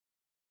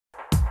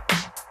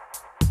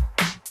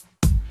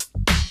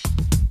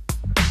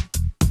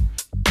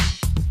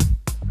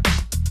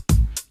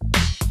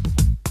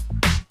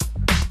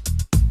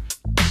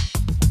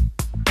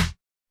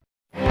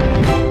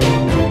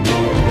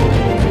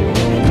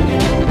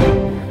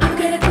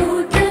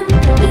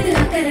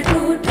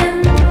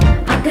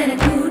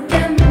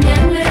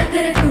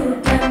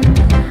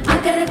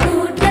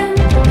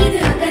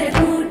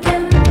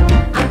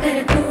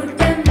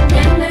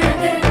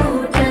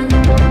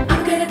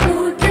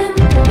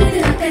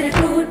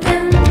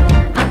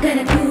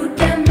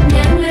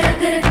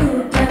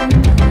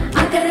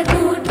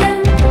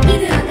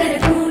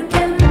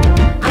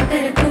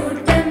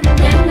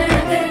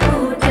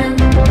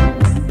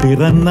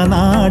പിറന്ന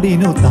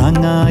നാടിനു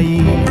താങ്ങായി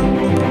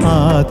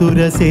ആതുര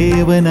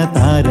സേവന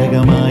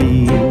താരകമായി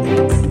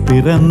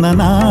പിറന്ന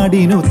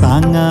നാടിനു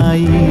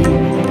താങ്ങായി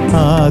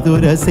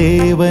ആതുര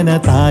സേവന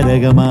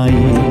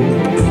താരകമായി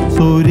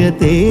സൂര്യ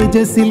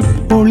തേജസ്സിൽ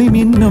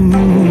പൊളിമിന്നും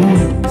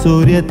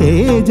സൂര്യ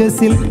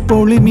തേജസ്സിൽ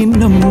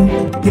പൊളിമിന്നും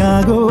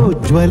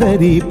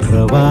ത്യാഗോജ്വലരി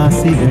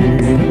പ്രവാസികൾ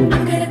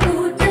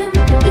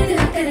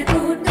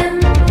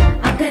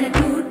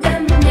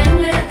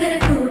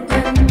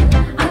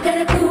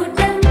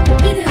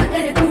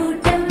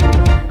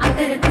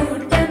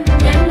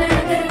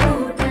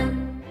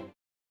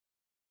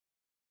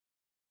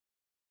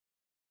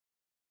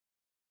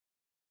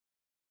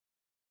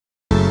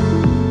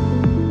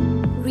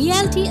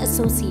Realty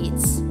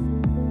Associates.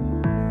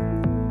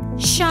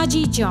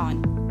 Shaji John,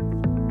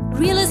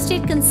 Real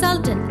Estate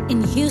Consultant in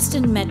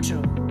Houston Metro.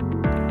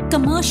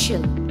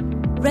 Commercial,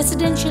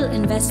 Residential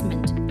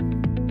Investment,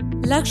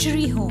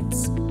 Luxury Homes,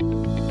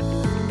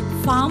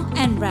 Farm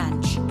and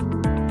Ranch,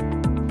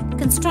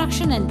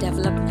 Construction and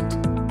Development,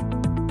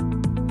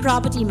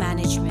 Property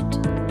Management.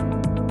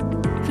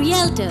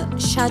 Realtor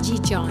Shaji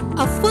John,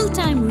 a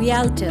full-time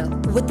realtor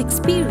with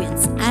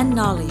experience and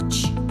knowledge.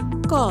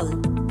 Call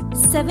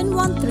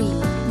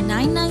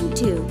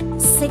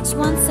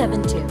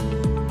 713-992-6172.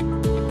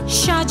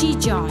 Shaji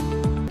John.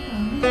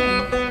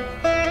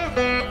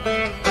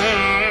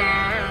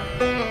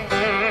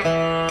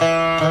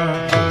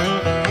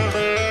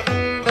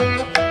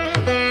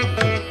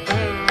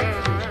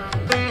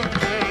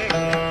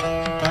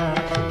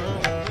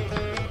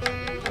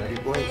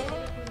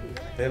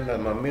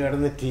 Mummy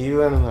കിടന്ന് T V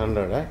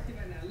കാണുന്നുണ്ടോടെ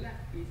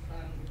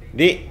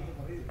D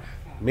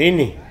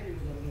മീനി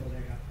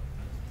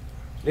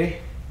day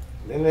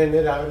ഇന്ന്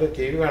രാവിലെ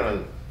T V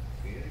കാണുന്നു.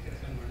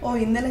 ഓ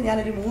ഇന്നലെ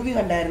ഞാനൊരു movie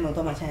കണ്ടായിരുന്നു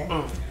തോമാച്ചായ,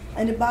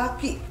 അതിന്റെ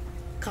ബാക്കി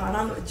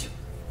കാണാന്ന് വെച്ചു.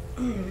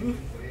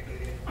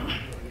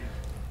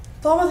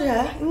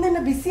 തോമാച്ചായ ഇന്ന്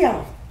എന്നെ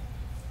ബിസിയാണോ?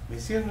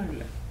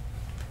 ബിസിയൊന്നുമില്ല.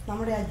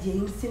 നമ്മുടെ ആ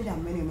ജെയിംസിന്റെ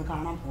അമ്മേനെ ഒന്ന്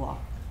കാണാൻ പോവാം.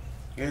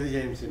 ഏത്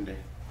ജെയിംസിന്റെ?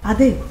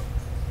 അതെ,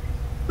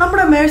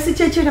 നമ്മുടെ മേഴ്സി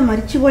ചേച്ചിയുടെ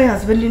മരിച്ചുപോയ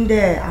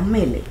ഹസ്ബൻഡിന്റെ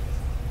അമ്മയല്ലേ?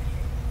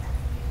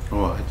 ഓ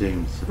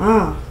ജെയിംസ്. ആ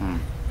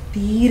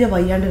തീരെ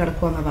വയ്യാണ്ട്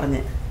കിടക്കുവാന്നാ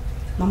പറഞ്ഞേ.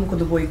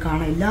 നമുക്കൊന്ന് പോയി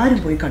കാണാം. എല്ലാരും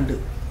പോയി കണ്ടു.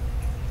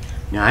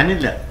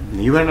 ഞാനില്ല,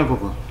 നീ വേണ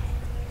പോക്കോ.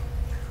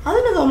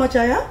 അതിന്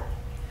തോമാച്ചായ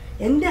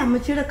എൻ്റെ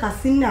അമ്മച്ചിയുടെ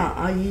കസിനാ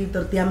ഈ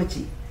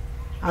തൃത്യാമ്മച്ചി.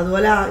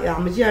 അതുപോലെ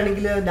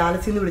അമ്മച്ചിയാണെങ്കിൽ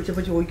ഡാലസിൽ നിന്ന്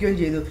വിളിച്ചപ്പോൾ ചോദിക്കുകയും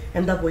ചെയ്തു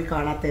എന്താ പോയി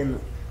കാണാത്തതെന്ന്.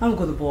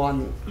 നമുക്കൊന്ന്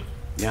പോവാന്ന്.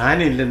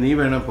 ഞാനില്ല, നീ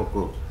വേണ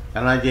പൊക്കോ.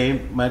 കാരണം ആ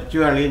മരിച്ചു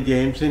അളിയൻ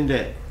ജെയിംസിന്റെ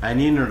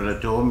അനിയനുണ്ടല്ലോ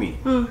ടോമി,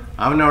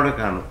 അവനവിടെ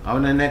കാണും.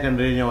 അവൻ എന്നെ കണ്ടു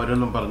കഴിഞ്ഞാൽ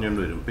ഓരോന്നും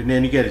പറഞ്ഞുകൊണ്ട് വരും. പിന്നെ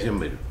എനിക്ക് അരിശം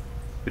വരും.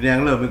 പിന്നെ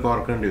ഞങ്ങൾ തമ്മിൽ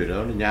കോർക്കേണ്ടി വരും.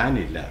 അതുകൊണ്ട്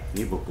ഞാനില്ല,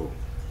 നീ പൊക്കോ.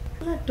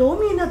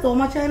 ടോമി എന്നാ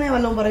തോമാച്ചായനെ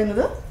വല്ലതും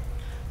പറയുന്നത്?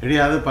 എടി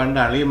അത് പണ്ട്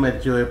അളിയൻ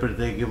മരിച്ചു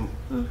പോയപ്പോഴത്തേക്കും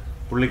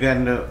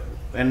പുള്ളിക്കാരൻ്റെ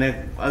എന്നെ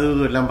അതും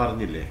ഇതും എല്ലാം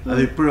പറഞ്ഞില്ലേ, അത്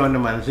ഇപ്പോഴും എൻ്റെ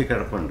മനസ്സിൽ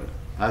കിടപ്പുണ്ട്.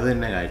 അത്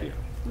തന്നെ കാര്യം.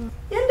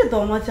 എൻ്റെ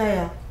തോമാച്ചായ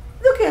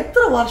ഇതൊക്കെ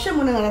എത്ര വർഷം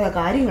മുന്നേ നടന്ന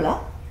കാര്യങ്ങളാ?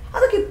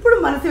 അതൊക്കെ ഇപ്പോഴും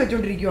മനസ്സിൽ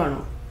വെച്ചോണ്ടിരിക്കുവാണോ?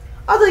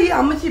 അത് ഈ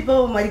അമ്മച്ചി ഇപ്പോൾ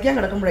മരിക്കാൻ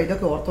കിടക്കുമ്പോഴാണ്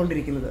ഇതൊക്കെ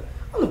ഓർത്തോണ്ടിരിക്കുന്നത്.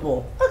 ഒന്ന് പോ,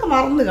 അതൊക്കെ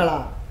മറന്നു കളാ.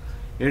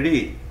 എടി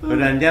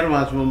ഒരു 5-6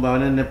 മാസം മുമ്പ്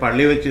അവൻ എന്നെ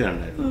പള്ളി വെച്ച്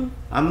കണ്ടായിരുന്നു.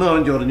 അന്നും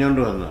അവൻ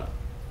ചൊറിഞ്ഞോണ്ട് വന്നതാ.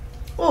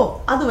 ഓ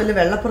അത് വല്ല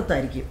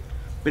വെള്ളപ്പുറത്തായിരിക്കും.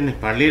 പിന്നെ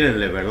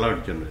പള്ളിയിലല്ലേ വെള്ളം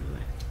അടിച്ചോണ്ടിരുന്നത്.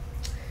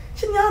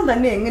 പക്ഷെ ഞാൻ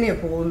തന്നെ എങ്ങനെയാ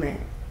പോകുന്നേ?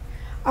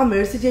 ആ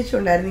മേഴ്സി ചേച്ചി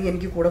ഉണ്ടായിരുന്നെങ്കിൽ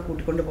എനിക്ക് കൂടെ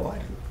കൂട്ടിക്കൊണ്ട്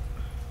പോകാമായിരുന്നു.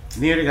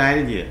 നീ ഒരു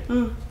കാര്യം ചെയ്യാം,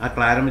 ആ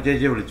ക്ലാരമ്മ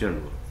ചേച്ചിയെ വിളിച്ചോണ്ട്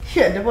പോകും.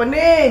 എന്റെ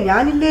പൊന്നെ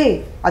ഞാനില്ലേ,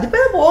 അതിപ്പോ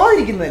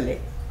പോവാതിരിക്കുന്നതല്ലേ.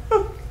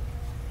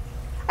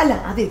 അല്ല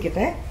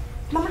അതിരിക്കട്ടെ,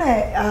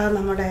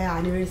 നമ്മുടെ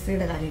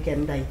ആനിവേഴ്സറിയുടെ കാര്യമൊക്കെ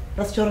എന്തായി?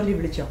 റെസ്റ്റോറന്റിൽ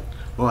വിളിച്ചോ?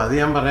 ഓ അത്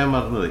ഞാൻ പറയാൻ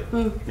മറന്നത്.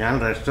 ഞാൻ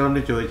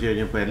റെസ്റ്റോറന്റിൽ ചോദിച്ചു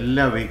കഴിഞ്ഞപ്പോൾ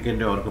എല്ലാ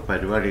വീക്കെൻഡും അവർക്ക്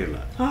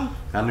പരിപാടികളാണ്.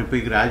 കാരണം ഇപ്പൊ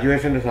ഈ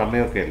ഗ്രാജുവേഷന്റെ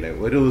സമയമൊക്കെ അല്ലേ,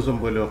 ഒരു ദിവസം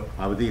പോലും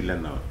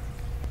അവധിയില്ലെന്നാണ്.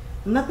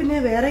 എന്നാ പിന്നെ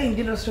വേറെ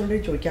ഇന്ത്യൻ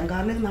റെസ്റ്റോറന്റിൽ ചോദിക്കാം.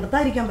 കാരണം ഇത്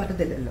നടത്താതിരിക്കാൻ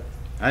പറ്റത്തില്ലല്ലോ.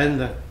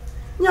 അതെന്താ?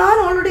 ഞാൻ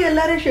ഓൾറെഡി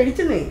എല്ലാരെയും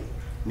ക്ഷണിച്ചെന്നേ.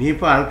 നീ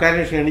ഇപ്പൊ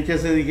ആൾക്കാരെ ക്ഷണിച്ച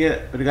സ്ഥിതിക്ക്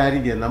ഒരു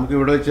കാര്യം ചെയ്യാം, നമുക്ക്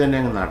ഇവിടെ വെച്ച് തന്നെ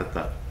അങ്ങ്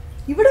നടത്താം.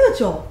 ഇവിടെ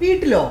വെച്ചോ?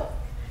 വീട്ടിലോ?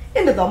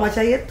 എന്റെ തോമാച്ച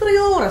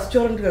എത്രയോ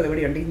റെസ്റ്റോറന്റുകൾ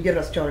ഇവിടെയുണ്ട്, ഇന്ത്യൻ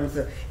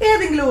റെസ്റ്റോറൻറ്റ്സ്.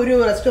 ഏതെങ്കിലും ഒരു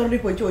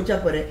റെസ്റ്റോറന്റിൽ പോയി ചോദിച്ചാൽ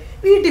പോരെ.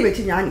 വീട്ടിൽ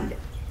വെച്ച് ഞാനില്ല.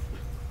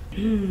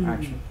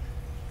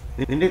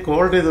 നിന്റെ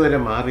കോൾഡ് ഇതുവരെ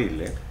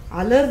മാറിയില്ലേ?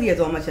 അലർജിയാ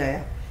തോമാച്ചായ.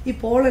 ഈ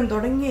പോളൻ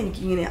തുടങ്ങി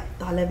എനിക്കിങ്ങനെ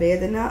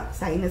തലവേദന,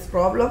 സൈനസ്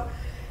പ്രോബ്ലം.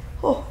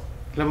 ഓ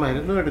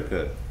മരുന്നും എടുക്ക.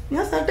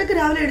 ഞാൻ സർട്ടൊക്കെ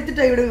രാവിലെ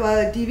എടുത്തിട്ടാണ് ഇവിടെ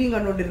ടിവിയും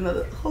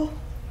കണ്ടോണ്ടിരുന്നത്. ഓ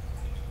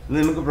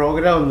നിനക്ക്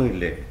പ്രോഗ്രാം ഒന്നും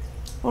ഇല്ലേ?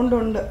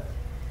 ഉണ്ട്.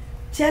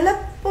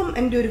 ചിലപ്പം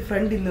എൻ്റെ ഒരു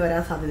ഫ്രണ്ട് ഇന്ന്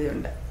വരാൻ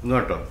സാധ്യതയുണ്ട്.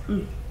 ഇങ്ങോട്ടോ?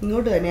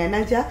 ഇങ്ങോട്ട് തന്നെ. എന്നാ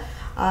വെച്ചാൽ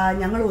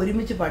ഞങ്ങൾ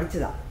ഒരുമിച്ച്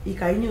പഠിച്ചതാ. ഈ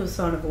കഴിഞ്ഞ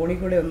ദിവസമാണ് ഫോണിൽ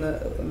കൂടെ ഒന്ന്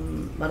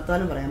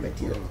വർത്തമാനം പറയാൻ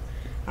പറ്റിയത്.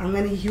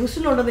 അങ്ങനെ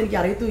ഹ്യൂസ്റ്റണിലുണ്ടെന്ന് എനിക്ക്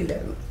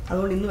അറിയത്തുമില്ലായിരുന്നു.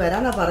 അതുകൊണ്ട് ഇന്ന്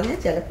വരാനാ പറഞ്ഞേ.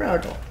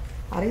 ചിലപ്പോഴാട്ടോ,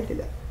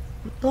 അറിയത്തില്ല.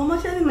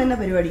 തോമാച്ചാൻ ഇന്ന് എന്നാ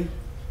പരിപാടി?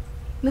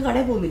 ഇന്ന്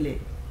കടയിൽ പോകുന്നില്ലേ?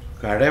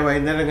 കടയിൽ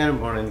വൈകുന്നേരം എങ്ങനെ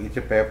പോകണം,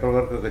 എനിക്ക് പേപ്പർ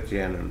വർക്കൊക്കെ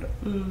ചെയ്യാനുണ്ട്.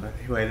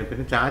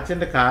 പിന്നെ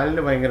ചാച്ചന്റെ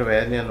കാലിന് ഭയങ്കര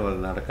വേദനയാന്ന്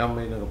പറഞ്ഞു, നടക്കാൻ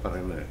പോയിന്നൊക്കെ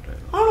പറയുന്നത്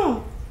കേട്ടായിരുന്നു. ആണോ?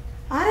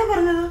 ആരാ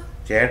പറഞ്ഞത്?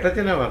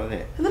 ചേട്ടച്ചനാ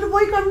പറഞ്ഞേ. എന്നിട്ട്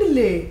പോയി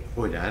കണ്ടില്ലേ? ഓ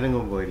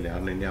ഞാനെങ്ങും പോയില്ല.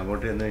 കാരണം ഇനി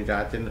അങ്ങോട്ട് ചെന്ന്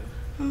ചാച്ചൻ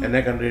എന്നെ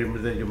കണ്ടു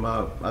കഴിയുമ്പോഴത്തേക്കും ചുമ്മാ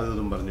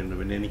അതും പറഞ്ഞിട്ടുണ്ട്.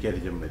 പിന്നെ എനിക്ക്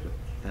അരിച്ചം വരും.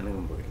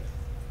 ഞാനെങ്ങും പോയില്ല.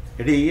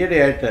 എടി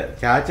ഈയിടെയായിട്ട്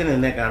ചാച്ചൻ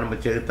എന്നെ കാണുമ്പോൾ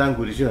ചെറുത്താൻ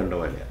കുരിശ് കണ്ട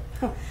പോലെ.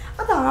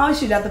 അത്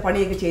ആവശ്യമില്ലാത്ത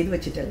പണിയൊക്കെ ചെയ്തു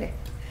വെച്ചിട്ടല്ലേ.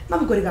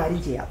 നമുക്കൊരു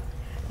കാര്യം ചെയ്യാം.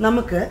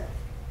 നമുക്ക്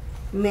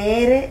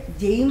നേരെ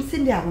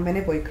ജെയിംസിന്റെ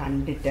അമ്മനെ പോയി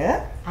കണ്ടിട്ട്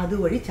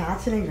അതുവഴി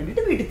ചാച്ചനെയും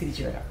കണ്ടിട്ട് വീട്ടിൽ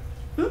തിരിച്ചു വരാം.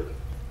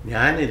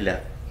 ഞാനില്ല,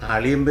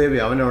 അളിയൻ ബേബി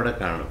അവനവിടെ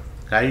കാണും.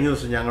 കഴിഞ്ഞ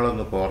ദിവസം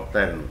ഞങ്ങളൊന്ന്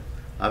പുറത്തായിരുന്നു.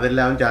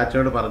 അതെല്ലാം അവൻ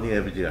ചാച്ചനോട് പറഞ്ഞ്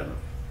കേൾപ്പിച്ച് കാണും.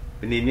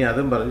 പിന്നെ ഇനി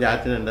അതും പറഞ്ഞ്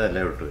ചാച്ചൻ എൻ്റെ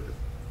എല്ലാം വിട്ടു വരും.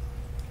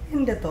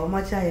 എൻ്റെ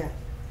തോമാച്ചായ,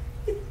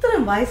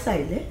 ഇത്രയും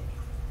വയസ്സായില്ലേ,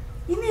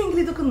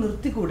 ഇനിയെങ്കിലും ഇതൊക്കെ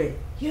നിർത്തിക്കൂടെ?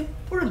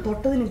 എപ്പോഴും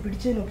തൊട്ടതിനും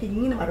പിടിച്ചതിനും ഒക്കെ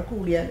ഇങ്ങനെ വഴക്ക്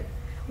കൂടിയാൽ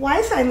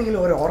വയസ്സായെങ്കിലും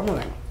ഒരു ഓർമ്മ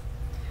വേണം.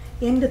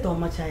 എൻ്റെ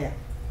തോമാച്ചായ,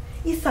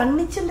 ഈ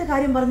സണ്ണിച്ചൻ്റെ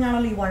കാര്യം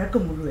പറഞ്ഞാണല്ലോ ഈ വഴക്ക്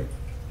മുഴുവൻ.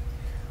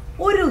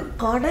 ഒരു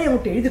കട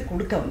അങ്ങോട്ട് എഴുതി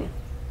കൊടുക്കവന്,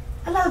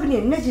 അല്ലാതെ പിന്നെ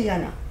എന്നെ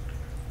ചെയ്യാനാ?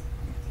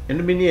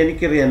 എൻ്റെ പിന്നെ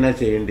എനിക്കറിയാം എന്നാ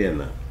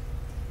ചെയ്യേണ്ടിയെന്ന്.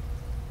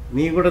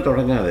 നീ കൂടെ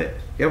തുടങ്ങാതെ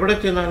എവിടെ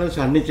ചെന്നാലും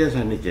സണ്ണിച്ചേ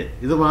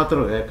ഇത്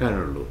മാത്രമേ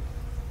കേൾക്കാനുള്ളൂ.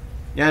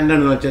 ഞാൻ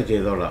എന്നാണെന്ന് വെച്ചാൽ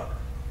ചെയ്തോളാം.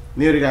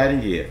 നീ ഒരു കാര്യം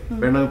ചെയ്യുക,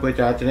 വേണമെങ്കിൽ പോയി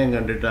ചാച്ചനെയും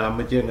കണ്ടിട്ട്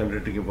അമ്മച്ചിയും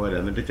കണ്ടിട്ടേക്ക് പോരാ.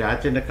 എന്നിട്ട്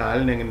ചാച്ചൻ്റെ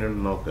കാലിന്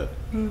എങ്ങനെയുണ്ടെന്ന് നോക്ക്.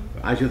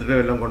 ആശുപത്രി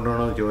വല്ലതും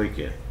കൊണ്ടുപോകണമെന്ന്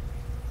ചോദിക്കുക.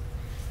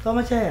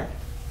 തോമച്ചായ,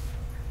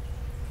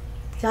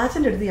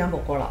 ചാച്ചൻ്റെ അടുത്ത് ഞാൻ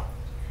പൊക്കോളാം.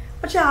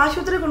 പക്ഷെ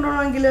ആശുപത്രി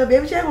കൊണ്ടുപോകണമെങ്കിൽ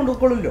ബേബിച്ചായ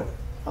കൊണ്ടുപോയിക്കോളൂല്ലോ,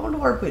 അതുകൊണ്ട്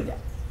കുഴപ്പമില്ല.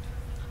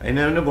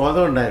 അതിനവന്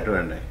ബോധം ഉണ്ടായിട്ട്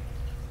വേണ്ടേ?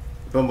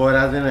 ഇപ്പം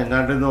പോരാതിന്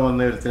എങ്ങാണ്ടിൽ നിന്ന് വന്ന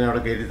ഒരുത്തിനെ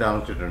അവിടെ കയറ്റി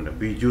താമസിച്ചിട്ടുണ്ട്,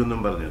 ബിജു എന്നും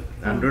പറഞ്ഞത്.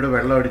 രണ്ടുകൂടെ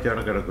വെള്ളം അടിച്ച്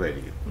അവിടെ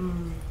കിടക്കുമായിരിക്കും.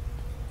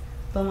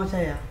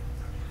 തോമച്ചായ,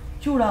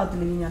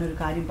 ചൂടാകത്തില്ലെങ്കിൽ ഞാനൊരു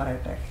കാര്യം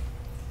പറയട്ടെ.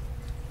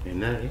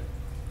 എന്നാ?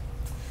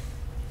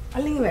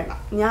 അല്ലെങ്കിൽ വേണ്ട,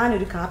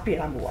 ഞാനൊരു കാപ്പി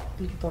ഇടാൻ പോവാം.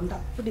 എനിക്ക് തൊണ്ട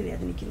പിടി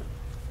വേദനിക്കുന്നു.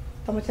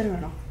 തോമച്ചാൻ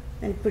വേണോ?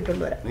 ഞാൻ ഇപ്പം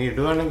ഇട്ടുകൊണ്ട് വരാം. നീ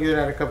ഇടുവാണെങ്കിൽ ഒരു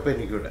അരക്കപ്പ്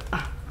എനിക്കൂടെ.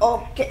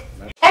 Okay.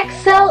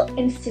 Excel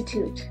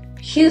Institute,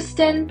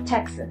 Houston,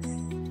 Texas.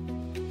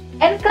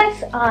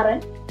 എൻക്ലൈസ്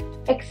RN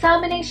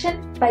examination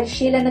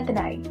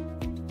പരിശീലനത്തിനായി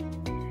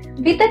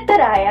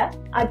വിദഗ്ധരായ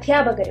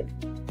അധ്യാപകരും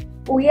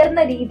ഉയർന്ന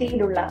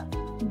രീതിയിലുള്ള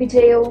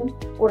വിജയവും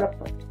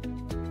ഉറപ്പ്.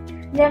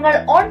 ഞങ്ങൾ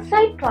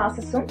ഓൺസൈറ്റ്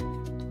ക്ലാസ്സസും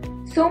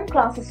സൂം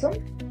ക്ലാസ്സസും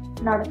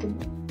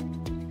നടത്തുന്നു.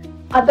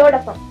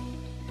 അതോടൊപ്പം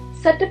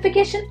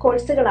certification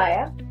കോഴ്സുകളായ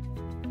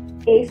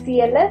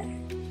ACLS,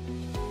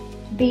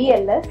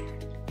 BLS,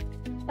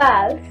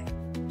 PALS,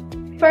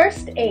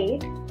 first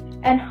aid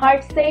and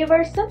heart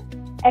സേവേഴ്സും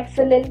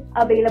എക്സലിൽ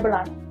available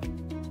ആണ്.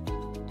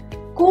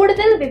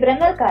 കൂടുതൽ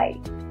വിവരങ്ങൾക്കായി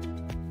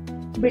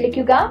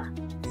വിളിക്കുക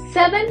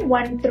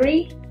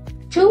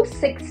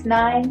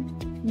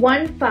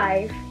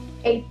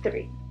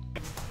 713-269-1583.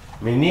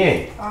 മിനിയേ,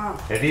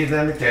 എടി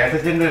ഇതാണ്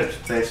ചേട്ടത്തിന്റെ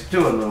ടെസ്റ്റ്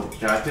വന്നു.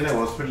 ചാച്ചനെ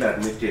ഹോസ്പിറ്റലിൽ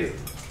അഡ്മിറ്റ് ചെയ്തു.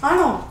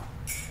 ആണോ?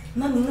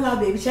 എന്നാ നിങ്ങൾ ആ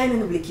ബേബിച്ചായനെ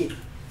ഒന്ന് വിളിക്കേ.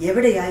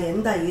 എവിടെയാ,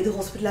 എന്താ, ഏത്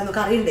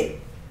ഹോസ്പിറ്റലാന്നൊക്കെ അറിയണ്ടേ?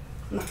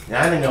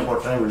 ഞാനിങ്ങനെ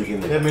പൊട്ടനെ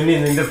വിളിക്കുന്നില്ല. മിനി,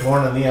 നിന്റെ ഫോൺ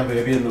നീ ആ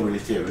ബേബി ഒന്ന്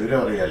വിളിച്ചേ, വിവരം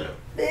അറിയാലോ.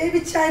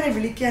 ബേബിച്ചായനെ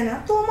വിളിക്കാനാ?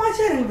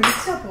 തോമാച്ചായനെ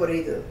വിളിച്ചാ പോരെ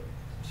ഇത്?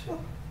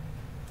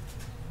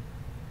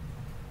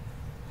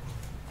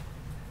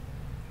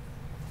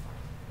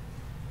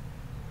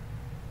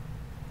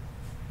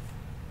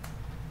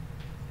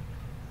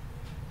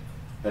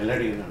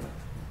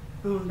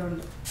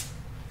 ഉണ്ട്.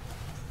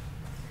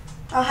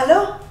 ആ ഹലോ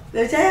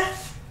ബേബിച്ചായ.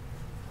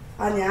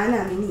 ആ ഞാനാ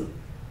മിനി.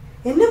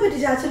 എന്നെ പറ്റി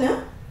ചാച്ചന്?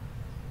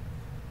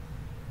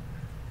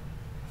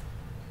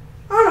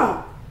 ആണോ?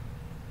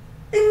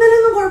 ഇന്നലെ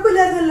ഒന്നും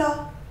കുഴപ്പമില്ലായിരുന്നല്ലോ.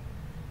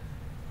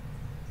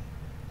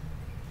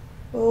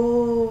 ഓ,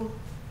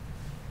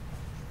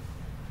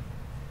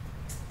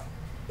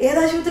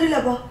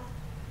 ഏതാശുപത്രിയിലപ്പോ?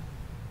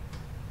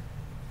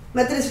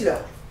 മെത്തഡിസ്റ്റിലോ?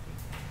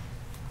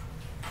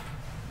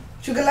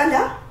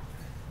 ഷുഗർലാൻഡാ?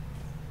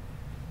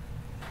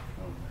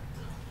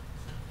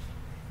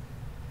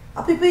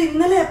 അപ്പൊ ഇപ്പൊ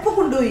ഇന്നലെ എപ്പോ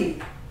കൊണ്ടുപോയി?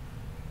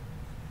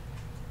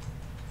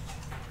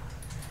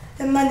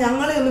 എന്നാ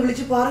ഞങ്ങളെ ഒന്ന്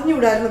വിളിച്ച്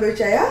പറഞ്ഞുവിടായിരുന്നു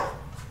ബേബിച്ചായ?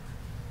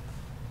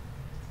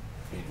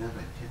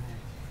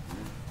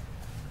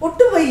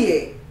 ഒട്ടും വയ്യേ?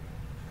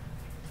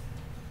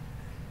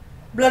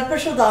 ബ്ലഡ്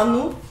പ്രഷർ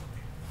താന്നു,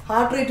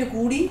 ഹാർട്ട് റേറ്റ്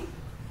കൂടി.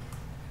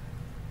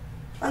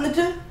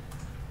 എന്നിട്ട്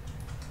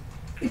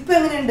ഇപ്പൊ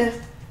എങ്ങനെയുണ്ട്?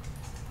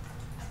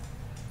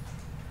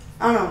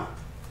 ആണോ?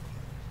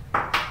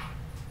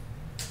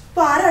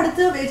 ഇപ്പൊ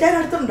ആരടുത്ത്?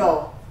 ബേബിച്ചായനടുത്തുണ്ടോ?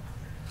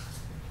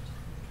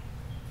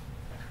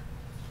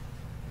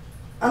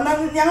 എന്നാ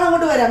ഞങ്ങൾ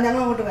അങ്ങോട്ട്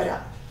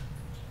വരാം.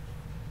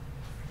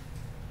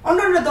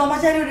 ഉണ്ട്,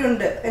 തോമാച്ചാരി ഇവിടെ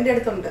ഉണ്ട്, എൻ്റെ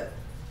അടുത്തുണ്ട്.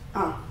 ആ,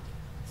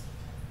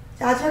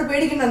 ചാച്ചനോട്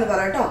പേടിക്കണ്ടെന്ന് പറ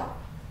കേട്ടോ.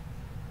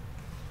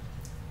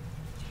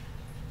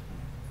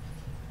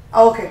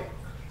 ഓക്കെ,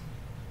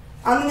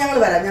 അന്ന് ഞങ്ങൾ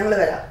വരാം.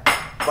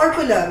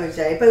 കുഴപ്പമില്ല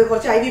ചോദിച്ചാൽ. ഇപ്പൊ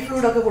കുറച്ച് IV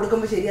ഫ്ലൂയിഡ് ഒക്കെ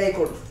കൊടുക്കുമ്പോൾ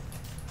ശരിയായിക്കോളും.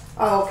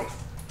 ആ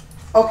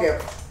ഓക്കെ.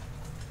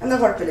 എന്നാ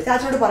കുഴപ്പമില്ല,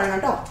 ചാച്ചനോട് പറയണം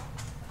കേട്ടോ.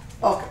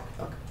 ഓക്കെ.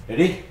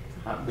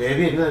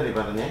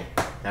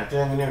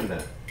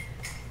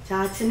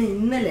 ചാച്ചന്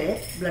ഇന്നലെ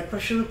ബ്ലഡ്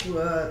പ്രഷർ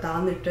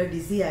താന്നിട്ട്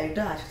ഡിസി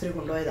ആയിട്ട് ആശുപത്രി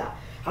കൊണ്ടുപോയതാ.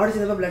 അവിടെ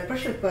ചെന്നപ്പോൾ ബ്ലഡ്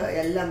പ്രഷർ ഇപ്പൊ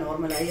എല്ലാം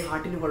നോർമലായി,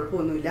 ഹാർട്ടിന്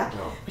കുഴപ്പമൊന്നുമില്ല.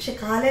 പക്ഷെ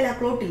കാലയിൽ ആ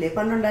ക്ലോട്ടില്ലേ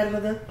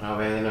പണ്ടുണ്ടായിരുന്നത്,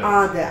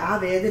 അതെ, ആ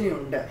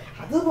വേദനയുണ്ട്.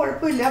 അത്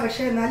കുഴപ്പമില്ല,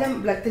 പക്ഷെ എന്നാലും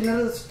ബ്ലഡ് തിന്നർ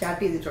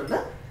സ്റ്റാർട്ട് ചെയ്തിട്ടുണ്ട്.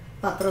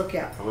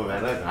 അത്രയൊക്കെയാ.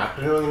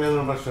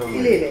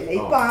 ഇല്ല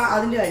ഇപ്പൊ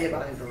അതിന്റെ കാര്യം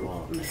പറഞ്ഞിട്ടുള്ളൂ,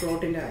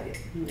 ക്ലോട്ടിന്റെ കാര്യം.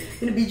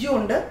 പിന്നെ ബിജു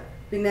ഉണ്ട്,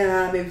 പിന്നെ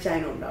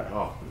ബേബിച്ചായനും ഉണ്ട് അവിടെ.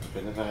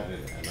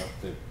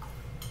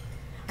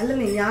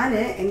 അല്ലെന്നേ ഞാൻ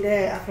എൻ്റെ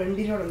ആ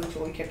ഫ്രണ്ടിനോടൊന്ന്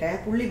ചോദിക്കട്ടെ,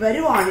 പുള്ളി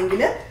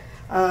വരുവാണെങ്കിൽ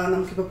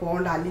നമുക്കിപ്പോൾ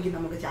പോകണ്ട, അല്ലെങ്കിൽ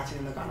നമുക്ക്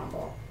ചാച്ചനൊന്ന് കാണാൻ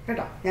പോവാം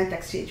കേട്ടോ. ഞാൻ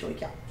ടെക്സ്റ്റ് ചെയ്ത്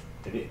ചോദിക്കാം.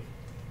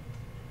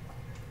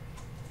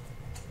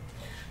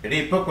 എടി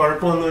ഇപ്പൊ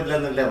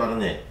കുഴപ്പമൊന്നുമില്ലെന്നല്ലേ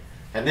പറഞ്ഞേ.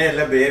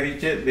 എന്നെയല്ല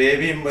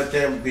ബേബിയും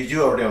മറ്റേ ബിജു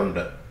അവിടെ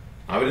ഉണ്ട്,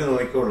 അവര്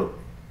നോക്കിക്കോളും.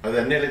 അത്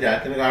തന്നെയല്ല,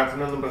 ചാച്ചന്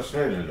കാട്ടിനൊന്നും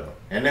പ്രശ്നമില്ലല്ലോ.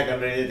 എന്നെ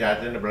കണ്ടു കഴിഞ്ഞാൽ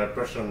ചാച്ചന്റെ ബ്ലഡ്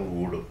പ്രഷർ അങ്ങ്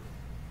കൂടും.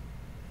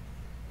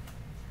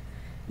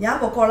 ഞാൻ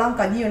പൊക്കോളാം,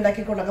 കഞ്ഞി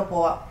ഉണ്ടാക്കിക്കൊണ്ടൊക്കെ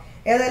പോവാം.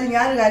 ഏതായാലും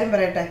ഞാനൊരു കാര്യം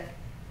പറയട്ടെ,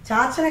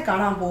 ചാച്ചനെ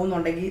കാണാൻ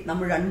പോകുന്നുണ്ടെങ്കിൽ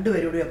നമ്മൾ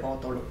രണ്ടുപേരൂടെ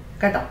പോകത്തുള്ളൂ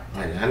കേട്ടോ.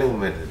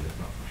 ഞാനും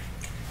വരുന്നില്ല.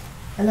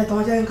 അല്ല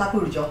തോമച്ചാൻ കാപ്പി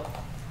കുടിച്ചോ?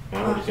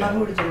 കാപ്പി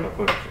കുടിച്ചോ?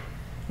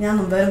 ഞാൻ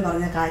മുമ്പേലും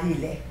പറഞ്ഞ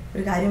കാര്യമില്ലേ,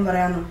 ഒരു കാര്യം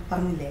പറയാന്ന്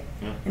പറഞ്ഞില്ലേ,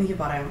 എനിക്ക്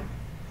പറയണം.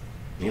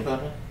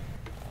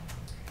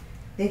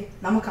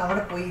 നമുക്ക്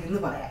അവിടെ പോയി ഇരുന്ന്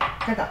പറയാം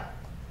കേട്ടോ.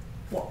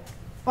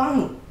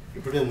 വാങ്ങൂ.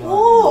 ഓ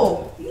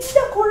ഇല്ല,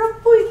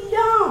 കുഴപ്പമില്ല,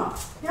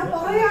 ഞാൻ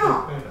പറയാം.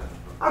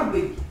 അവിടെ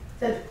പോയി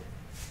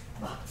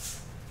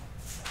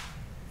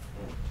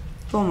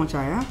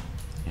തോമച്ചായ,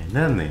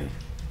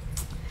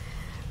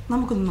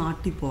 നമുക്കൊന്ന്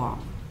നാട്ടിൽ പോവാം.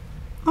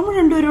 നമ്മൾ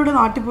രണ്ടുപേരോട്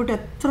നാട്ടിൽ പോയിട്ട്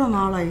എത്ര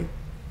നാളായി.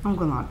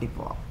 നമുക്ക് നാട്ടിൽ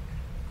പോവാം.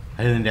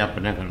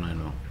 അപ്പനെ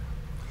കാണാനോ?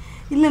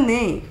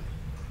 ഇല്ലെന്നേ,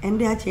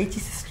 എൻ്റെ ആ ചേച്ചി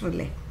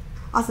സിസ്റ്ററില്ലേ,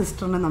 ആ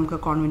സിസ്റ്ററിനെ നമുക്ക്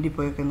കോൺവെന്റിൽ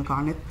പോയൊക്കെ ഒന്ന്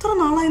കാണാം. എത്ര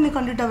നാളായി നീ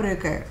കണ്ടിട്ട്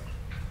അവരെയൊക്കെ.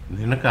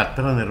 നിനക്ക്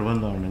അത്ര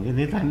നിർബന്ധമാണെങ്കിൽ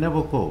നീ തന്നെ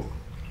പൊക്കോ.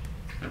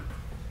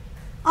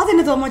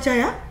 അതെന്നെ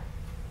തോമച്ചായ,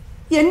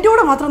 എൻ്റെ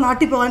കൂടെ മാത്രം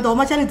നാട്ടിൽ പോകാൻ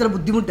തോമച്ചാൻ ഇത്ര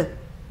ബുദ്ധിമുട്ട്?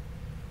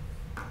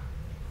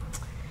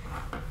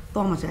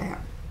 തോമച്ചായ,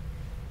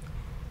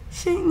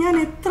 പക്ഷേ ഞാൻ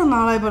എത്ര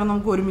നാളായി പറഞ്ഞു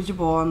നമുക്ക് ഒരുമിച്ച്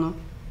പോകാമെന്ന്.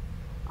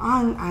 ആ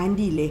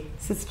ആൻറ്റി ഇല്ലേ,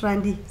 സിസ്റ്റർ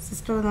എന്ന്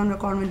പറഞ്ഞ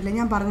കോൺവെൻറ്റിലെ,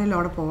 ഞാൻ പറഞ്ഞല്ലോ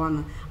അവിടെ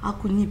പോകാമെന്ന്. ആ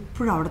കുഞ്ഞ്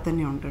ഇപ്പോഴും അവിടെ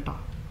തന്നെ ഉണ്ട് കേട്ടോ.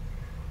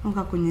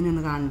 നമുക്ക് ആ കുഞ്ഞിനെ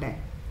ഒന്ന് കാണണ്ടേ?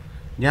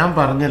 ഞാൻ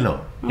പറഞ്ഞല്ലോ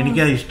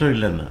എനിക്കത്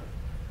ഇഷ്ടമില്ലെന്ന്.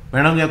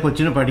 വേണമെങ്കിൽ ആ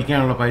കൊച്ചിന്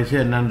പഠിക്കാനുള്ള പൈസ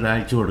എന്നാണ്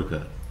അയച്ചു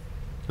കൊടുക്കുക.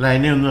 അല്ല,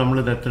 അതിനെയൊന്നും നമ്മൾ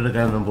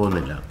ദത്തെടുക്കാനൊന്നും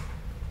പോകുന്നില്ല.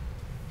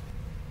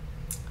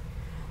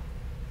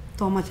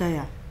 തോമച്ചായ,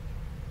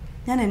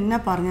 ഞാൻ എന്നാ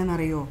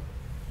പറഞ്ഞെന്നറിയോ,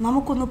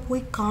 നമുക്കൊന്ന്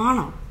പോയി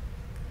കാണാം.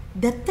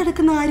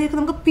 ദത്തെടുക്കുന്ന കാര്യമൊക്കെ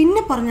നമുക്ക്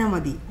പിന്നെ പറഞ്ഞാൽ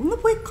മതി. ഒന്ന്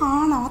പോയി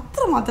കാണാം,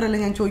 അത്ര മാത്രമല്ലേ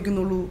ഞാൻ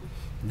ചോദിക്കുന്നുള്ളൂ.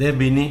 ദേ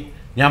ബിനി,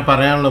 ഞാൻ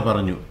പറയാനുള്ളത്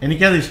പറഞ്ഞു.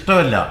 എനിക്കത്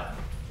ഇഷ്ടമല്ല.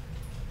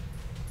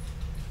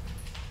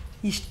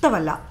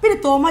 ഇഷ്ടമല്ല? പിന്നെ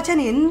തോമാച്ചാൻ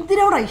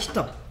എന്തിനോടാ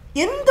ഇഷ്ടം?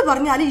 എന്ത്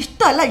പറഞ്ഞാലും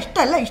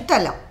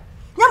ഇഷ്ടമല്ല.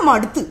 ഞാൻ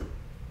മടുത്ത്.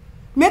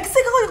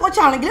 മെക്സിക്കോ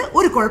കൊച്ചാണെങ്കിൽ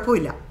ഒരു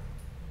കുഴപ്പമില്ല.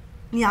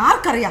 നീ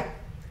ആർക്കറിയാം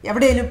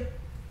എവിടെയും.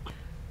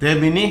 ദേ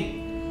ബിനി,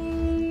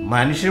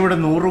 മനുഷ്യനിവിടെ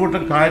 100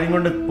 കൂട്ടം കാര്യം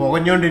കൊണ്ട്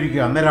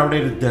പുകഞ്ഞോണ്ടിരിക്കുക. അന്നേരം അവിടെ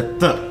ഒരു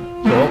ദത്ത്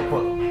ടോപ്പ്.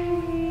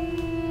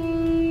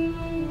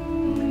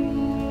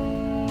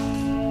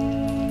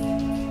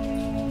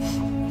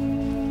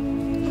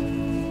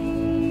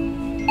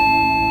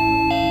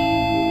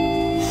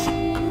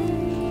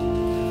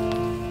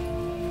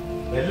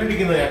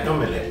 വെല്ലടിക്കുന്ന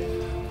കേട്ടോമല്ലേ,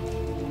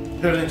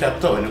 ഇതൊരു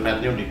ചത്തോ അവന്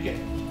കരഞ്ഞോണ്ടിരിക്കുക.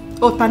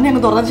 ഓ, തന്നെ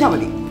അങ്ങ് തുറച്ചാ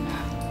മതി.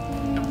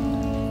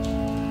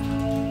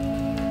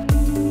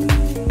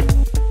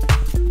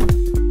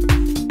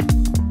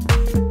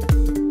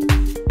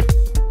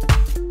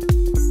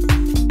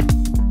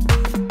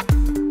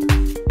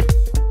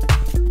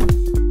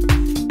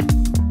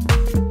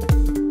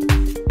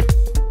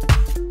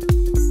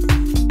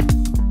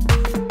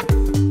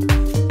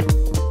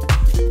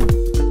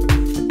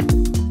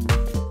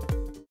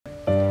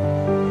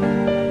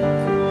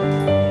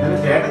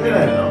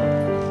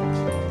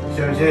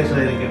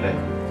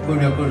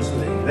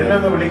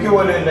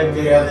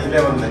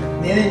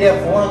 നീ നിന്റെ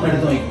ഫോണൊന്ന്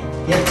എടുത്തു നോക്കി.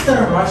 എത്ര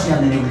പ്രാവശ്യം ഞാൻ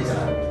നിന്നെ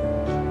വിളിച്ചതാ.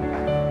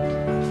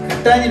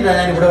 കിട്ടാഞ്ഞിട്ടാ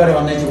ഞാൻ ഇവിടെ വരെ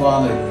വന്നേച്ച്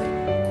പോകാൻ വരും.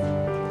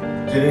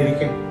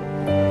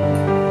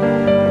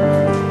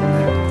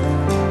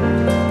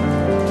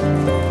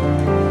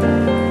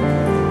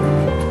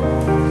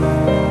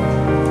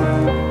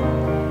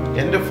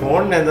 എന്റെ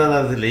ഫോണിന് എന്താണെന്ന്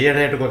അറിയത്തില്ല,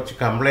 ഈയിടെയായിട്ട് കുറച്ച്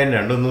കംപ്ലൈന്റ്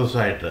 2-3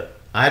 ദിവസമായിട്ട്.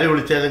 ആര്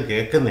വിളിച്ചാലും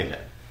കേൾക്കുന്നില്ല.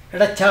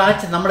 എടാ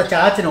നമ്മുടെ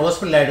ചാച്ചന്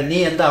ഹോസ്പിറ്റലായിട്ട് നീ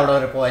എന്താ അവിടെ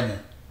വരെ പോയെന്ന്?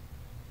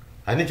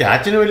 അതിന്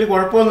ചാച്ചന് വലിയ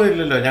കുഴപ്പമൊന്നും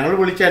ഇല്ലല്ലോ. ഞങ്ങൾ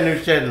വിളിച്ച്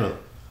അന്വേഷിച്ചായിരുന്നു.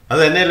 അത്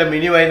തന്നെയല്ല,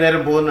 മിനി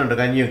വൈകുന്നേരം പോകുന്നുണ്ട്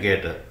കഞ്ഞിയൊക്കെ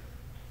ആയിട്ട്.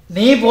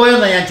 നീ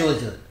പോയെന്നാ ഞാൻ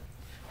ചോദിച്ചത്.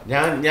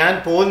 ഞാൻ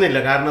പോകുന്നില്ല.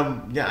 കാരണം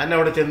ഞാൻ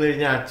അവിടെ ചെന്ന്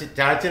കഴിഞ്ഞാൽ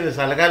ചാച്ചന്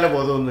സ്ഥലകാല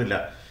ബോധമൊന്നുമില്ല.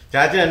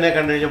 ചാച്ചൻ എന്നെ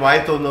കണ്ടു കഴിഞ്ഞാൽ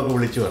വായത്തൊന്നൊക്കെ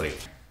വിളിച്ചു പറയും.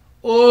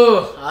 ഓ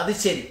അത്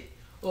ശരി,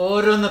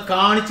 ഓരോന്ന്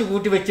കാണിച്ചു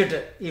കൂട്ടി വെച്ചിട്ട്.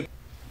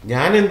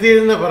 ഞാൻ എന്ത്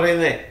ചെയ്തെന്നാ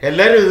പറയുന്നേ?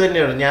 എല്ലാവരും ഇത്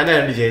തന്നെയാണ്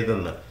ഞാനാണ്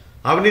ചെയ്തെന്ന്.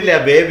 അവനില്ല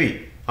ബേബി,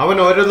 അവൻ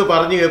ഓരോന്ന്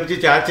പറഞ്ഞു കേൾപ്പിച്ച്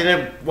ചാച്ചനെ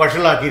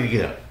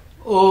വഷളാക്കിയിരിക്കുക.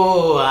 ഓ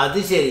അത്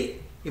ശരി,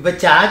 ഇപ്പൊ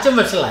ചാച്ചൻ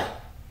വഷളായി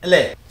അല്ലേ?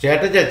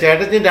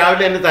 ചേട്ടച്ചൻ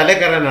രാവിലെ എന്നെ തലേ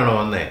കയറാനാണോ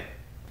വന്നേ?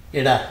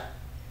 എടാ,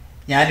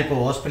 ഞാനിപ്പോൾ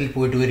ഹോസ്പിറ്റലിൽ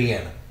പോയിട്ട്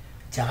വരികയാണ്.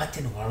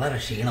 ചാച്ചന് വളരെ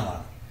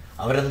ക്ഷീണമാണ്.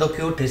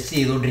 അവരെന്തൊക്കെയോ ടെസ്റ്റ്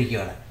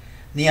ചെയ്തുകൊണ്ടിരിക്കുകയാണ്.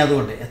 നീ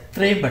അതുകൊണ്ട്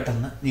എത്രയും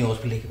പെട്ടെന്ന് നീ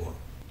ഹോസ്പിറ്റലിലേക്ക് പോകണം.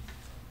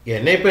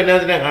 എന്നെ ഇപ്പം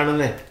എന്നാത്തിനാ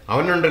കാണുന്നേ?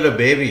 അവനുണ്ടല്ലോ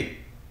ബേബി,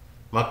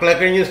 മക്കളെ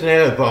കഴിഞ്ഞ്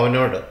സ്നേഹം ഇപ്പം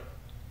അവനോട്.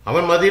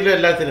 അവൻ മതിയല്ലോ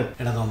എല്ലാത്തിനും.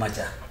 എടാ തോമാച്ച,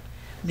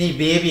 നീ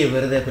ബേബിയെ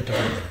വെറുതെ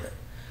കുറ്റപ്പെടുത്തരുത്.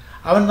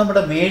 അവൻ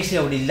നമ്മുടെ മേഴ്സി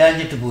അവിടെ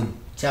ഇല്ലാഞ്ഞിട്ട് പോലും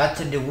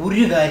ചാച്ചൻ്റെ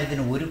ഒരു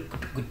കാര്യത്തിനും ഒരു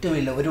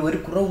കുറ്റമില്ല, ഒരു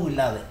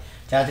കുറവുമില്ലാതെ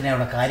ചാച്ചനെ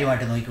അവിടെ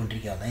കാര്യമായിട്ട്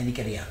നോക്കിക്കൊണ്ടിരിക്കുകയാണ്.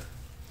 എനിക്കറിയാം.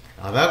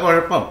 അതാ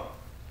കുഴപ്പം.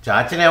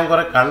 ചാച്ചനെ അവൻ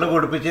കുറെ കള്ള്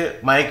കുടിപ്പിച്ച്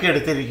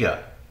മയക്കെടുത്തിരിക്കുക.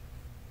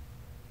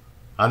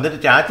 എന്നിട്ട്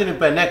ചാച്ചൻ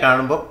ഇപ്പം എന്നെ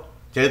കാണുമ്പോൾ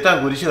ചെകുത്താൻ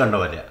കുരിശ് കണ്ട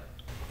പോലെ.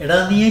 എടാ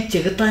നീ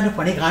ചെകുത്താൻ്റെ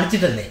പണി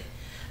കാണിച്ചിട്ടല്ലേ?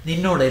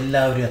 നിന്നോട്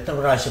എല്ലാവരും എത്ര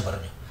പ്രാവശ്യം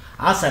പറഞ്ഞു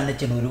ആ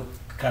സണ്ണിച്ചന് ഒരു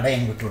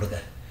കടയും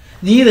വിട്ടുകൊടുക്കാൻ.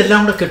 നീ ഇതെല്ലാം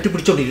കൂടെ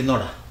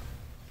കെട്ടിപ്പിടിച്ചോണ്ടിരുന്നോടാ.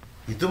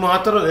 ഇത്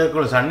മാത്രമേ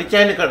കേൾക്കുള്ളൂ.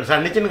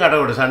 സണ്ണിച്ചിന്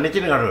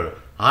കടവിടും.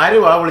 ആര്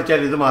വാ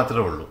വിളിച്ചാലും ഇത്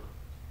മാത്രമേ ഉള്ളൂ.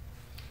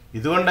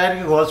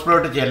 ഇതുകൊണ്ടായിരിക്കും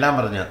ഹോസ്പിറ്റലോട്ട് ചെല്ലാൻ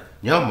പറഞ്ഞത്.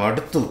 ഞാൻ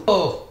മടുത്തു. ഓ,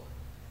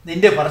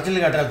 നിന്റെ പറച്ചിൽ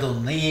കേട്ടാൽ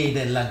തോന്നുന്നു നീ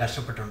ഇതെല്ലാം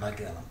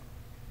കഷ്ടപ്പെട്ടുണ്ടാക്കിയതാണ്.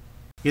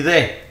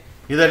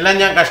 ഇതെല്ലാം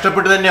ഞാൻ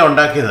കഷ്ടപ്പെട്ട് തന്നെയാണ്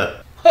ഉണ്ടാക്കിയത്.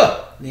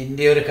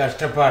 നിന്റെ ഒരു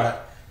കഷ്ടപ്പാട്.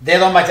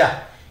 ദേതോ മച്ചാ,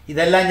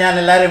 ഇതെല്ലാം ഞാൻ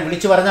എല്ലാവരെയും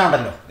വിളിച്ചു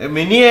പറഞ്ഞാണ്ടല്ലോ.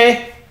 മിനിയേ,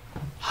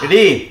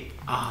 എടീ.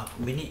 ആ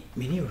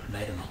മിനി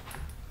ഉണ്ടായിരുന്നോ?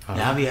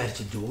 ഞാൻ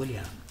വിചാരിച്ച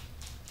ജോലിയാണ്.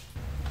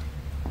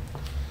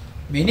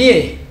 മിനിയേ,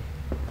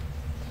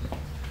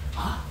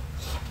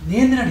 നീ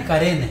എന്തിനാണ്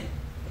കരയുന്നേ?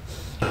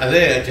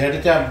 അതെ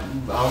ചേട്ടച്ച,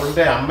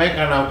 അവളുടെ അമ്മയെ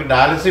കാണാൻ അവൾക്ക്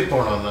ഡയാലിസിൽ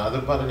പോകണമെന്ന് അത്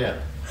പറഞ്ഞ.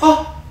 ഓ,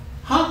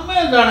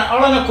 അമ്മയെ കാണാൻ?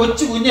 അവളെന്നെ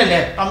കൊച്ചു കുഞ്ഞല്ലേ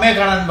അമ്മയെ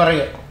കാണാൻ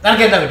പറയുക?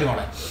 നിനക്ക് എന്താ പറ്റി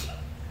മോളെ?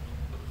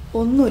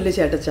 ഒന്നുമില്ല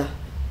ചേട്ടച്ച.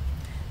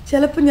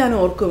 ചിലപ്പോൾ ഞാൻ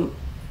ഓർക്കും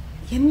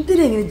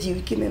എന്തിനാ ഇങ്ങനെ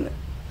ജീവിക്കുന്നെന്ന്.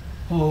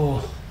 ഓ,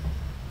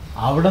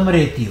 അവിടം വരെ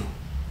എത്തിയോ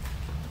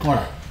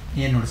മോളെ? നീ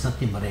എന്നോട്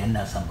സത്യം പറയാം,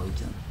 എന്നാ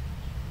സംഭവിച്ചത്?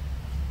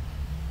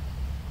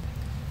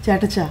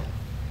 ചേട്ടച്ച,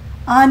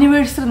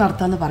 ആനിവേഴ്സറി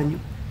നടത്താമെന്ന് പറഞ്ഞു.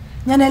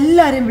 ഞാൻ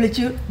എല്ലാവരെയും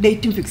വിളിച്ച്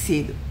ഡേറ്റും ഫിക്സ്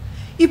ചെയ്തു.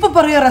 ഇപ്പോൾ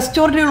പറയുക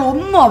റെസ്റ്റോറൻറ്റുകൾ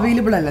ഒന്നും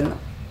അവൈലബിൾ അല്ലെന്ന്.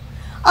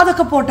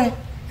 അതൊക്കെ പോട്ടെ,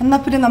 എന്നാൽ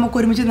പിന്നെ നമുക്ക്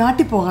ഒരുമിച്ച്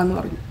നാട്ടിൽ പോകാമെന്ന്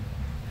പറഞ്ഞു.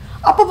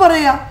 അപ്പോൾ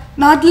പറയുക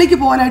നാട്ടിലേക്ക്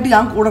പോകാനായിട്ട്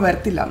ഞാൻ കൂടെ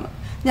വരത്തില്ല എന്ന്.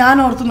 ഞാൻ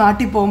ഓർത്ത്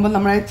നാട്ടിൽ പോകുമ്പോൾ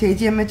നമ്മളെ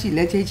ചേച്ചി അമ്മച്ചി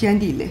ഇല്ലേ, ചേച്ചി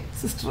ആൻറ്റി ഇല്ലേ,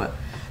 സിസ്റ്റർ,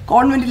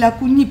 കോൺവെൻറ്റിൽ ആ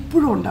കുഞ്ഞ്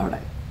ഇപ്പോഴും ഉണ്ട് അവിടെ.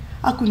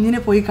 ആ കുഞ്ഞിനെ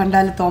പോയി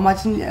കണ്ടാൽ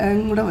തോമാച്ചൻ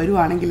കൂടെ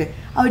വരുവാണെങ്കിൽ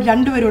അവർ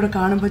രണ്ടുപേരും കൂടെ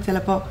കാണുമ്പോൾ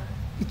ചിലപ്പോൾ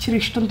ഇച്ചിരി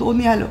ഇഷ്ടം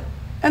തോന്നിയാലോ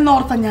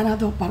എന്നോർത്താണ്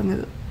ഞാനതോ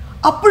പറഞ്ഞത്.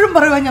 അപ്പോഴും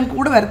പറയുക ഞാൻ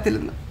കൂടെ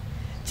വരത്തില്ലെന്ന്.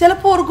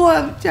 ചിലപ്പോൾ ഓർക്കുക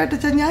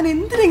ചേട്ടച്ച, ഞാൻ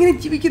എന്തിനെങ്ങനെ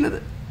ജീവിക്കുന്നത്?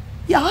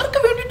 ആർക്ക്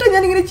വേണ്ടിയിട്ടാണ്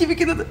ഞാനിങ്ങനെ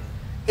ജീവിക്കുന്നത്?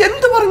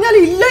 എന്ത്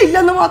പറഞ്ഞാലും ഇല്ല ഇല്ല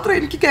എന്ന് മാത്രമേ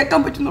എനിക്ക്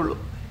കേൾക്കാൻ പറ്റുന്നുള്ളൂ.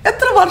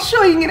 എത്ര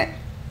വർഷമായി ഇങ്ങനെ?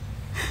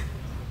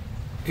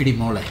 എടി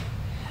മോളെ,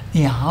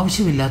 നീ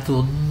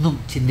ആവശ്യമില്ലാത്തതൊന്നും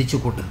ചിന്തിച്ചു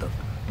കൂട്ടുണ്ടോ?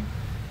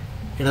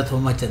 എടാ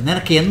തോമാച്ച,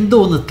 നിനക്ക് എന്തോ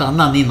ഒന്ന്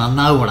തന്നാ നീ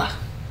നന്നാവൂടാ.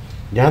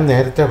 ഞാൻ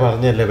നേരത്തെ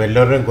പറഞ്ഞല്ലേ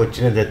വല്ലവരുടെയും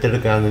കൊച്ചിനെ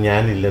ദത്തെടുക്കാമെന്ന്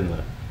ഞാനില്ലെന്ന്.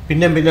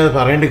 പിന്നെ അത്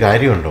പറയേണ്ട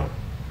കാര്യമുണ്ടോ?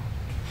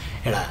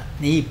 എടാ,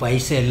 നീ ഈ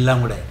പൈസ എല്ലാം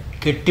കൂടെ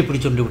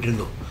കെട്ടിപ്പിടിച്ചോണ്ട്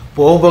വിട്ടിരുന്നോ?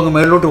 പോകുമ്പോൾ അങ്ങ്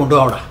മേളിലോട്ട്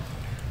കൊണ്ടുപോകടാ.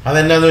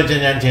 അതെന്നാന്ന് വെച്ചാൽ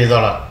ഞാൻ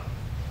ചെയ്തോളാം.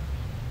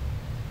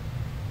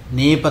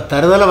 നീ ഇപ്പം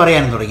തരുതല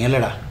പറയാനും തുടങ്ങി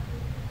അല്ലേടാ?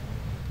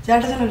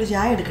 ചേട്ടനൊരു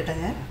ചായ എടുക്കട്ടെ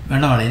ഞാൻ?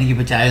 വേണ്ട വേണ്ട,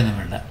 എനിക്കിപ്പോൾ ചായ ഒന്നും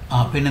വേണ്ട. ആ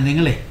പിന്നെ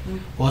നിങ്ങളെ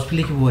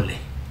ഹോസ്പിറ്റലിലേക്ക് പോവല്ലേ?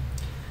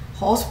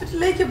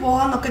 ഹോസ്പിറ്റലിലേക്ക്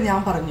പോകാന്നൊക്കെ ഞാൻ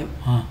പറഞ്ഞു.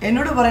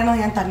 എന്നോട് പറയണോ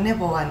ഞാൻ തന്നെ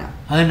പോകാനാ?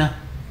 അതെന്നാ?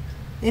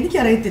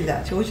 എനിക്കറിയത്തില്ല,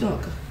 ചോദിച്ചു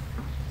നോക്ക്.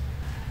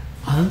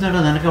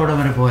 അതെന്താടാ നിനക്ക് അവിടെ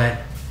വരെ പോയാൽ?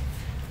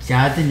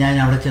 ചാച്ചൻ ഞാൻ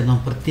അവിടെ ചെന്നു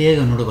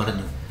പ്രത്യേകം എന്നോട്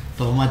പറഞ്ഞു,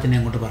 തോമാത്തിനെ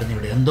അങ്ങോട്ട് പറഞ്ഞു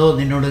ഇവിടെ എന്തോ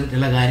നിന്നോട്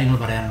ചില കാര്യങ്ങൾ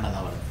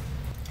പറയാനുണ്ടെന്നാണ് പറഞ്ഞു.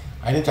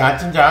 അതിന്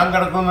ചാച്ചൻ ചാൻ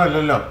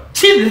കിടക്കൊന്നുമല്ലല്ലോ.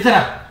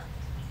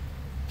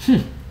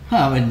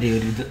 അവൻ്റെ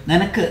ഒരു ഇത്.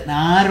 നിനക്ക്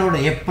ആരോട്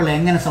എപ്പോഴും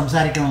എങ്ങനെ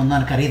സംസാരിക്കണമെന്ന്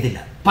എനിക്കറിയത്തില്ല.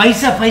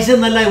 പൈസ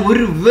എന്നല്ല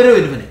ഒരു വിവരം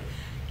ഇവന്.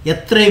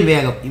 എത്രയും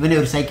വേഗം ഇവനെ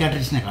ഒരു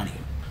സൈക്കാട്രിസ്റ്റിനെ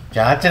കാണിക്കണം.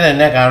 ചാച്ചൻ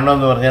എന്നെ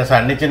കാണണമെന്ന് പറഞ്ഞാൽ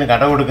സണ്ണിച്ചിന്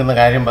കട കൊടുക്കുന്ന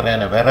കാര്യം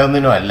പറയാനോ, വേറെ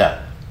ഒന്നിനും അല്ല.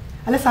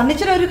 അല്ല,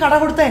 സണ്ണിച്ചിന് ഒരു കട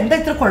കൊടുത്താൽ എന്താ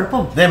ഇത്ര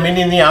കുഴപ്പം?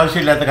 മിനി, നീ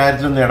ആവശ്യമില്ലാത്ത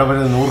കാര്യത്തിലൊന്നും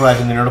ഇടപെടുന്ന 100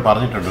 പ്രാവശ്യം നിന്നോട്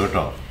പറഞ്ഞിട്ടുണ്ട്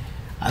കേട്ടോ.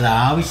 അത്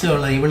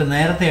ആവശ്യമുള്ള ഇവള്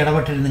നേരത്തെ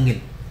ഇടപെട്ടിരുന്നെങ്കിൽ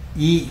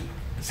ഈ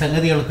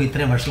സംഗതികൾക്ക്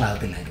ഇത്രയും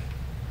വഷളാകത്തില്ലായിരുന്നു.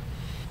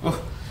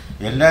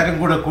 എല്ലാരും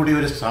കൂടി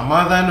ഒരു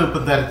സമാധാനം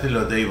ഇപ്പം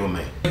തരത്തില്ലോ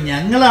ദൈവമേ.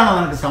 ഞങ്ങളാണോ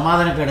നിനക്ക്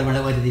സമാധാനക്കേട്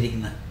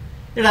വരുത്തിയിരിക്കുന്നത്?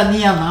 എടാ, നീ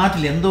ആ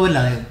നാട്ടിൽ എന്തോ അല്ല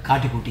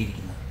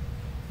കാട്ടിക്കൂട്ടിയിരിക്കുന്നത്.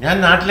 ഞാൻ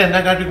നാട്ടിൽ എന്നാ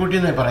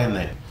കാട്ടിക്കൂട്ടിയെന്നേ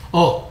പറയുന്നേ.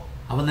 ഓ,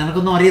 അപ്പം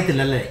നിനക്കൊന്നും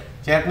അറിയത്തില്ലല്ലേ?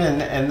 ചേട്ടന്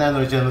എന്നാന്ന്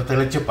വെച്ചാൽ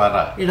തെളിച്ച് പറ.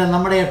 എടാ,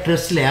 നമ്മുടെ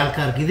ട്രസ്റ്റിലെ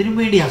ആൾക്കാർക്ക് ഇതിനു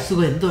വേണ്ടി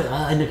അസുഖം എന്തോ,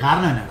 അതിൻ്റെ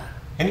കാരണം എന്നാടാ?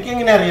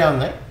 എനിക്കെങ്ങനെ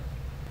അറിയാവുന്നേ?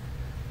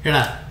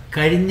 എടാ,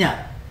 കഴിഞ്ഞ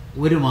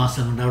ഒരു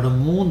മാസം കൊണ്ട് അവിടെ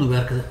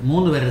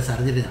 3 പേരുടെ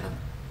സർജറി നടന്നു.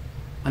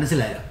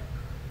 മനസ്സിലായോ?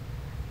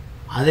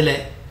 അതിലെ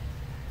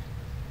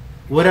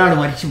ഒരാൾ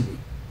മരിച്ചും പോയി.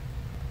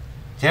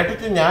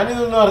 ചേട്ടത്തി,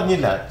 ഞാനിതൊന്നും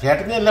അറിഞ്ഞില്ല.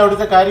 ചേട്ടത്തി അല്ല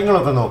അവിടുത്തെ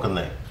കാര്യങ്ങളൊക്കെ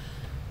നോക്കുന്നേ.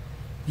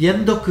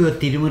 എന്തൊക്കെയോ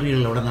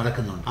തിരുമുറികൾ അവിടെ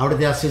നടക്കുന്നുണ്ട്.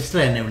 അവിടുത്തെ ആ സിസ്റ്റർ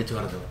എന്നെ വിളിച്ചു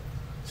പറഞ്ഞത്.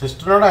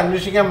 സിസ്റ്ററിനോട്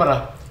അന്വേഷിക്കാൻ പറ.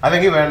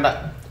 അല്ലെങ്കിൽ വേണ്ട,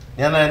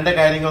 ഞാൻ എൻ്റെ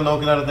കാര്യങ്ങൾ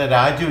നോക്കി നടത്തുന്ന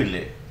രാജു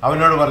ഇല്ലേ,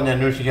 അവനോട് പറഞ്ഞ്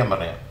അന്വേഷിക്കാൻ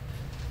പറയാം.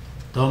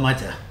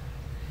 തോമാച്ച,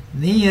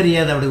 നീ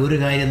അറിയാതെ അവിടെ ഒരു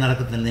കാര്യം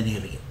നടക്കുന്നില്ലെന്ന്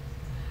എനിക്കറിയാം.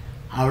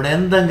 അവിടെ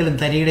എന്തെങ്കിലും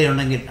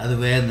തരികിടയുണ്ടെങ്കിൽ അത്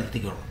വേഗം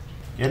നിർത്തിക്കോളും.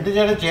 എൻ്റെ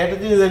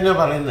ചേട്ടത്തി ഇത് തന്നെയാ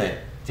പറയുന്നേ.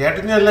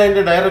 ചേട്ടത്തി അല്ല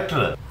എൻ്റെ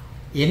ഡയറക്ടർ.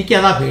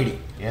 എനിക്കതാ പേടി.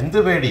 എന്ത്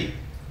പേടി?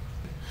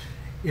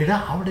 എടാ,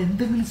 അവിടെ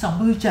എന്തെങ്കിലും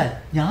സംഭവിച്ചാൽ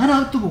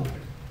ഞാനകത്തു പോകും.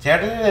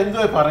 ചേട്ടന്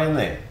എന്തുവാ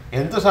പറയുന്നേ?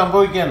 എന്ത്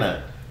സംഭവിക്കാന്?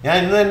 ഞാൻ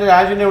ഇന്ന് തന്നെ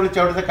രാജുവിനെ വിളിച്ച്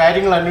അവിടുത്തെ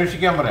കാര്യങ്ങൾ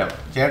അന്വേഷിക്കാൻ പറയാം.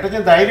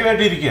 ചേട്ടൻ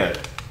ധൈര്യമായിട്ടിരിക്കുക.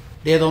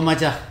 ഡേ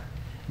തോമാച്ച,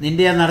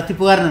 നിന്റെ ആ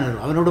നടത്തിപ്പുകാരനുണ്ടല്ലോ,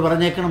 അവനോട്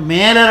പറഞ്ഞേക്കണം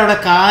മേലെ അവിടെ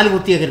കാല്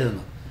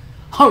കുത്തിയേക്കരുതെന്ന്.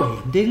 അവിടെ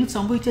എന്തെങ്കിലും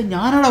സംഭവിച്ചാൽ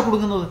ഞാനാടാ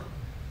കൊടുക്കുന്നത്.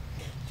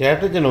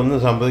 ചേട്ടനൊന്നും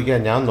സംഭവിക്കാൻ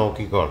ഞാൻ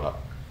നോക്കിക്കോളാം.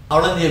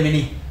 അവിടെ എന്ത് ചെയ്യാം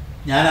മിനി?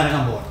 ഞാൻ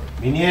ഇറങ്ങാൻ പോകണം.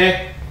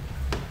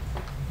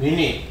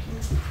 മിനി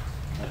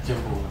അച്ഛൻ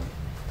പോകണം.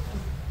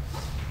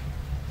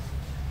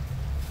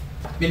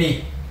 മിനി,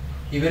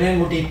 ഇവനെയും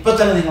കൂട്ടി ഇപ്പം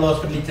തന്നെ നിങ്ങൾ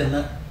ഹോസ്പിറ്റലിൽ ചെന്ന്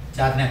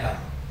ചാറ്റിനെ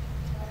കാണണം.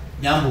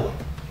 ഞാൻ പോവാം.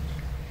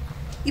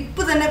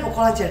 ഇപ്പം തന്നെ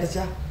പൊക്കോളാം ചേട്ടച്ച.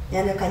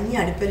 ഞാൻ കഞ്ഞി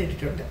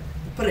അടുപ്പിലിട്ടിട്ടുണ്ട്,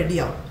 ഇപ്പം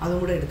റെഡിയാവും. അതും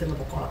കൂടെ എടുത്തുള്ള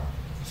പൊക്കോളാം.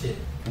 ശരി,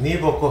 നീ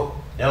പൊക്കോ,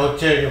 ഞാൻ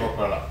ഉച്ച കഴിഞ്ഞ്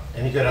പൊക്കോളാം.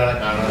 എനിക്കൊരാളെ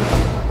കാണാൻ.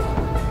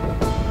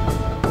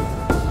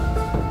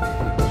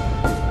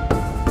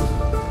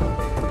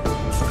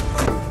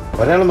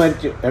 ഒരാൾ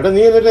മരിച്ചു. എടാ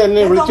നീ എന്നിട്ട്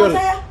എന്നെ വിളിച്ചോ.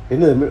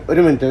 ഇന്ന്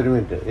ഒരു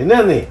മിനിറ്റ് എന്നാ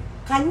നീ?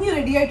 കഞ്ഞി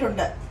റെഡി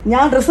ആയിട്ടുണ്ട്,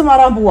 ഞാൻ ഡ്രസ്സ്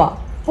മാറാൻ പോവാ.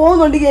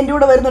 പോകുന്നുണ്ടെങ്കിൽ എന്റെ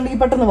കൂടെ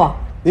വരുന്നുണ്ടെങ്കിൽ പെട്ടെന്ന് വാ.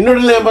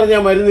 നിന്നോടല്ലേ ഞാൻ പറഞ്ഞ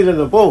ഞാൻ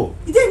മരുന്നില്ലെന്ന്. പോവും.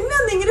 ഇത് എന്നാ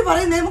ഇങ്ങനെ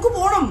പറയുന്നേ? നമുക്ക്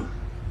പോണം.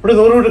 ഇവിടെ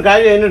 100 കൂട്ട്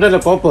കാര്യം കഴിഞ്ഞിട്ടല്ലേ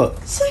കോപ്പ്.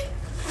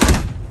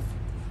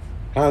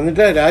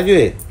 എന്നിട്ട്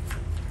രാജുവേ,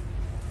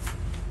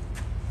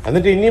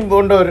 എന്നിട്ട് ഇനിയും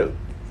പോകണ്ട. ഒരു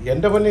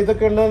എൻ്റെ പൊന്നെ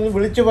ഇതൊക്കെ ഉണ്ടെന്ന്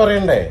വിളിച്ചു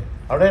പറയണ്ടേ?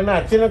 അവിടെ എന്നെ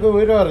അച്ഛനൊക്കെ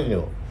വിവരം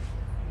അറിഞ്ഞു.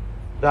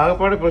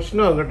 ഇതാകപ്പാടെ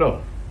പ്രശ്നമാണ് കേട്ടോ.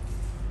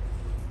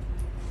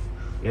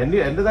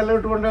 എൻ്റെ തല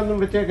വിട്ട് കൊണ്ടൊന്നും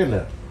വെച്ചേക്കില്ല.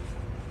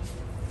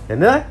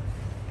 എന്നാ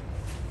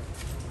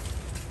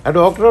ആ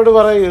ഡോക്ടറോട്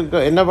പറയും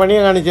എന്നെ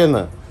പണിയെ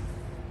കാണിച്ചെന്ന്.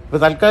 ഇപ്പോൾ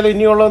തൽക്കാലം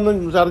ഇനിയുള്ളതൊന്നും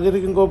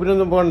സർജറിക്കും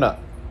കോപ്പിനൊന്നും പോകണ്ട.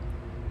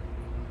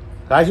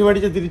 കാശ്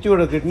മേടിച്ച് തിരിച്ചു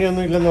വിടും. കിഡ്നി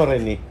ഒന്നും ഇല്ലെന്ന്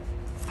പറയാം. ഇനി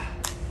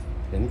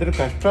എന്തൊരു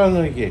കഷ്ടമാണെന്ന്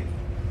നോക്കിയേ.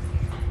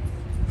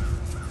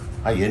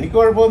 എനിക്ക്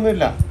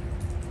കുഴപ്പമൊന്നുമില്ല.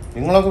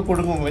 നിങ്ങളൊക്കെ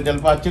കൊടുക്കും,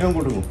 ചിലപ്പോൾ അച്ഛനും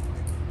കൊടുക്കും.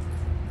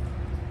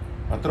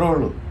 അത്രേ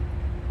ഉള്ളൂ.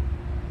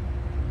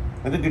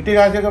 ഇത് കിട്ടിയ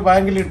കാശൊക്കെ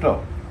ബാങ്കിലിട്ടോ.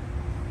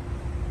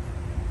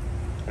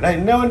 എടാ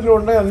ഇന്നവനിലും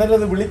ഉണ്ട്, എന്നാലും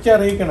അത്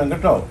വിളിച്ചറിയിക്കണം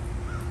കേട്ടോ.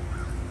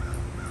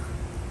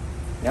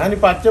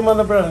 ഞാനിപ്പോൾ അച്ഛൻ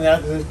വന്നപ്പോഴാണ് ഞാൻ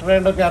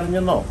സിസ്റ്ററേണ്ടൊക്കെ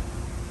അറിഞ്ഞെന്നോ.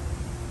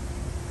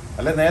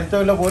 അല്ല നേരത്തെ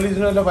വല്ല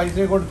പോലീസിന് വല്ല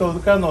പൈസ കൊടുത്ത്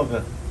ഒതുക്കാൻ നോക്ക്.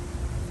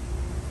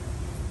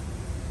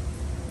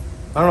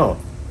 ആണോ?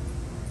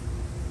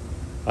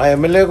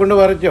 MLA കൊണ്ട്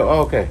പറിച്ചോ?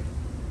 ഓക്കെ,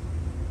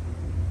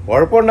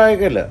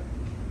 കുഴപ്പമുണ്ടായിക്കല്ല.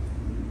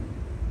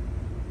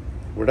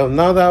 ഇവിടെ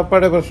ഒന്നാമത്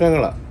ആപ്പാടെ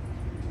പ്രശ്നങ്ങളാ.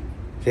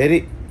 ശരി,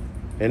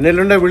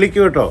 എന്നെല്ലുണ്ടെ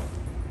വിളിക്കൂ കേട്ടോ.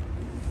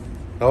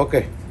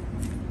 ഓക്കെ.